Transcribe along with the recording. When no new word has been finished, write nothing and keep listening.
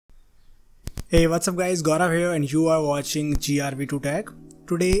Hey, what's up guys, Gaurav here and you are watching GRV2 Tech.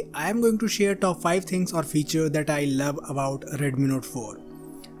 Today I am going to share top 5 things or features that I love about Redmi Note 4.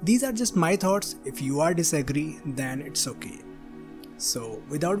 These are just my thoughts. If you are disagree, then it's okay. So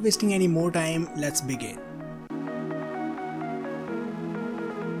without wasting any more time, let's begin.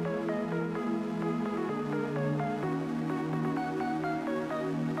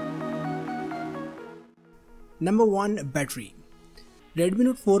 Number 1, battery. Redmi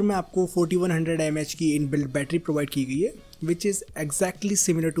Note 4 में आपको 4100 mAh की inbuilt battery provide की गई है, which is exactly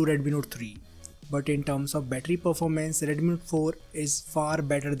similar to Redmi Note 3. But in terms of battery performance, Redmi Note 4 is far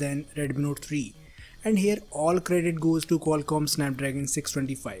better than Redmi Note 3. And here all credit goes to Qualcomm Snapdragon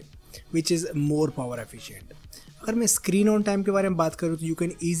 625, which is more power efficient. अगर मैं screen on time के बारे में बात करूँ तो you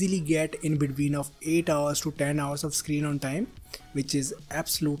can easily get in between of 8 hours to 10 hours of screen on time, which is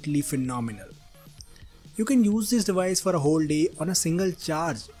absolutely phenomenal. You can use this device for a whole day on a single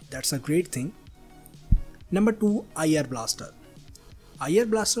charge. That's a great thing. Number 2, IR Blaster. IR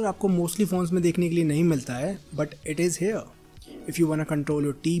Blaster आपको mostly phones में देखने के लिए नहीं मिलता है, but it is here. If you wanna control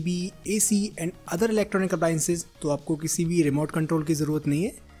your TV, AC and other electronic appliances, तो आपको किसी भी remote control की ज़रूरत नहीं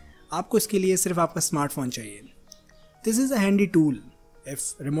है. आपको इसके लिए सिर्फ आपका स्मार्टफोन चाहिए. This is a handy tool. If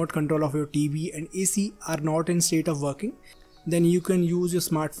remote control of your TV and AC are not in state of working, then you can use your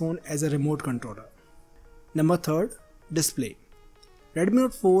smartphone as a remote controller. Number 3, display. Redmi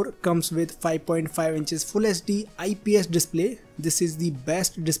Note 4 comes with 5.5 inches Full HD IPS display. This is the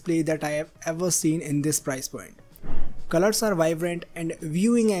best display that I have ever seen in this price point. Colors are vibrant and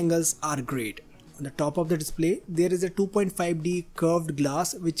viewing angles are great. On the top of the display, there is a 2.5D curved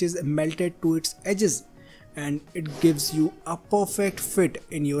glass which is melted to its edges and it gives you a perfect fit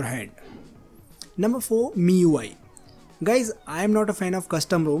in your hand. Number 4, MIUI. Guys, I am not a fan of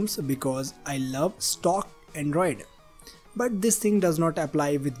custom ROMs because I love stock Android, but this thing does not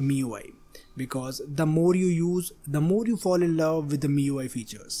apply with MIUI because the more you use, the more you fall in love with the MIUI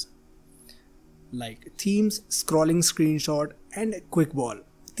features like themes, scrolling screenshot and quick ball.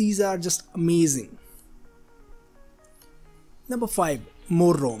 These are just amazing. Number 5,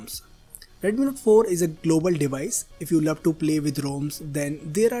 more ROMs. Redmi Note 4 is a global device. If you love to play with ROMs, then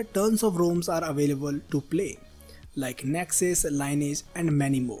there are tons of ROMs are available to play like Nexus, Lineage and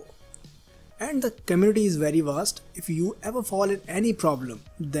many more. And the community is very vast. If you ever fall in any problem,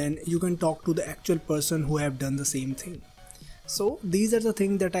 then you can talk to the actual person who have done the same thing. So these are the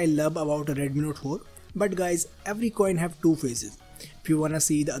things that I love about a Redmi Note 4. But guys, every coin have two faces. If you wanna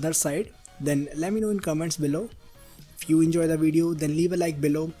see the other side, then let me know in comments below. If you enjoy the video, then leave a like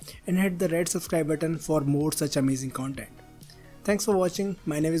below and hit the red subscribe button for more such amazing content. Thanks for watching.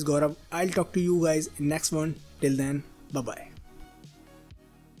 My name is Gaurav. I'll talk to you guys in next one. Till then, bye bye.